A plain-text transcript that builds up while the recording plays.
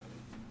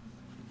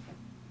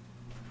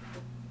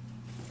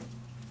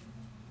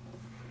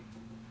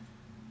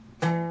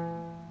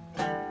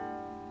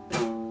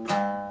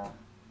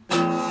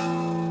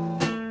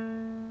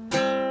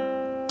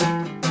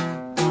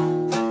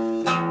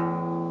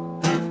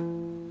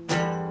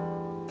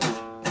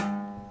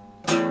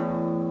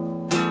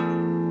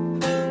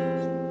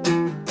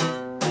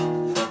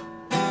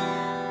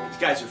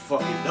guys are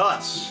fucking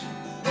nuts.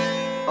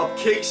 Up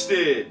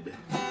Kingston.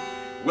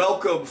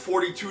 Welcome,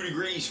 42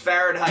 degrees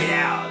Fahrenheit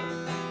out.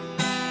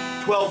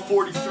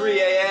 12:43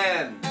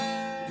 a.m.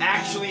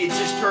 Actually, it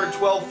just turned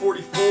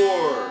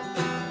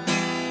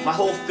 12:44. My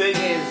whole thing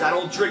is I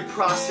don't drink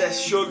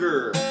processed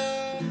sugar.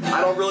 I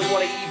don't really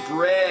want to eat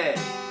bread.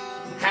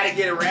 How to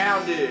get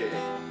around it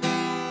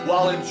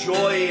while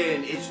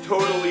enjoying its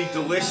totally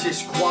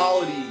delicious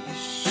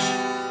qualities.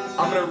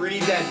 I'm gonna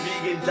read that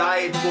vegan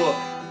diet book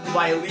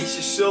by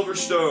Alicia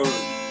Silverstone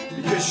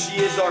because she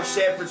is our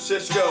San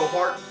Francisco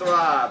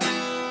heartthrob,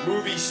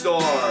 movie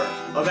star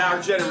of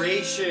our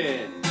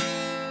generation,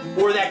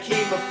 or that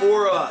came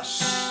before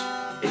us.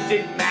 It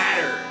didn't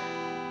matter.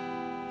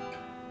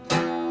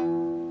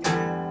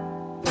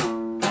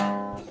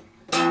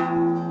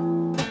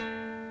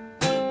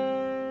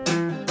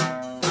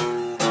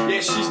 Yeah,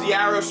 she's the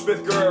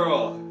Aerosmith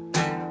girl.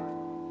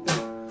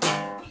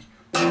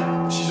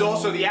 She's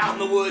also the Out in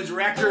the Woods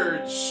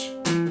Records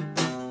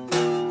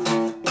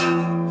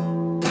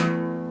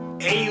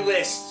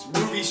A-list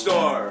movie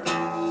star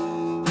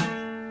who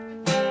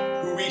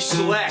we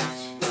select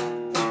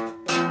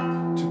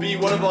to be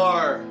one of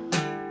our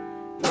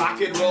rock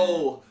and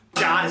roll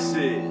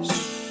goddesses.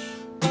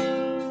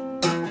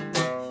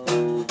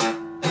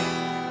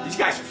 These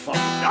guys are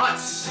fucking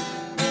nuts.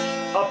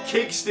 Up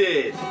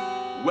Kingston.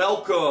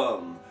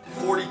 Welcome.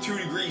 42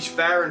 degrees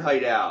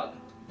Fahrenheit out.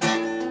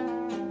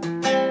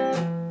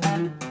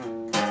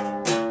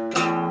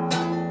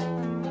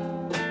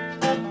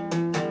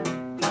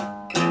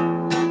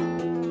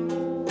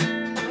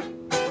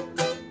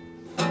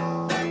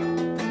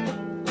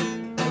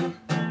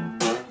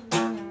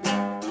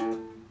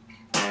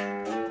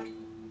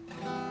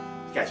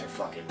 You guys are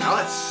fucking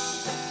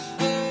nuts.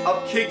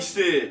 Up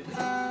Kingston.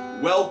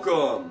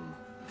 Welcome.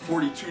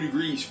 42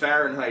 degrees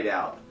Fahrenheit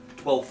out.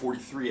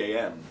 12:43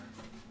 a.m.